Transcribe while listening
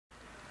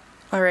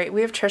All right,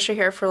 we have Trisha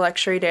here for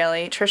Luxury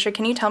Daily. Trisha,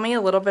 can you tell me a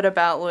little bit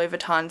about Louis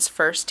Vuitton's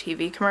first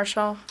TV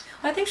commercial?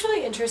 What I think is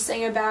really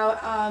interesting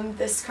about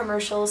this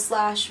commercial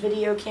slash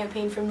video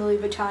campaign from Louis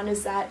Vuitton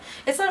is that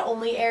it's not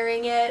only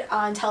airing it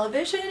on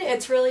television,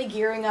 it's really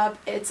gearing up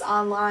its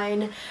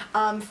online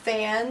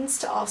fans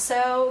to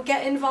also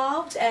get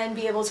involved and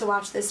be able to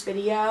watch this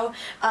video.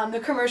 The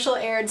commercial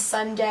aired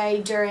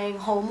Sunday during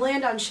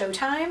Homeland on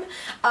Showtime.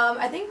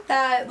 I think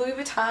that Louis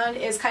Vuitton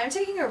is kind of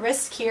taking a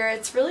risk here.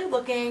 It's really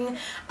looking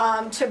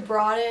to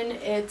broaden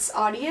its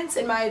audience,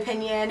 in my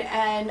opinion,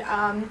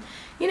 and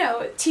you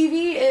know,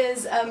 TV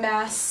is a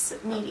mass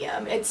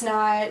medium. It's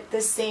not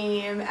the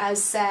same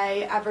as,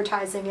 say,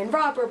 advertising in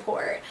Robb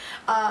Report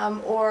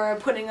or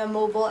putting a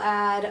mobile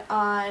ad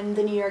on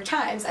the New York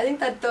Times. I think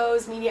that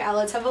those media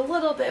outlets have a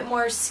little bit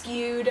more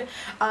skewed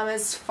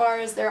as far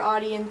as their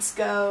audience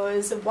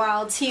goes,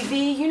 while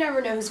TV, you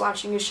never know who's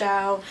watching a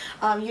show,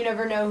 you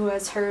never know who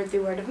has heard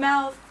through word of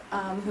mouth,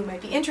 who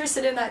might be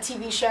interested in that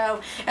TV show,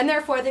 and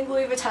therefore I think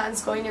Louis Vuitton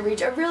is going to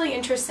reach a really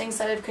interesting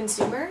set of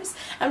consumers.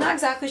 I'm not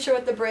exactly sure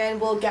what the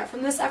brand will get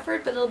from this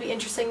effort, but it'll be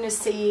interesting to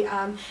see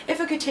if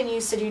it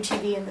continues to do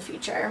TV in the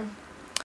future.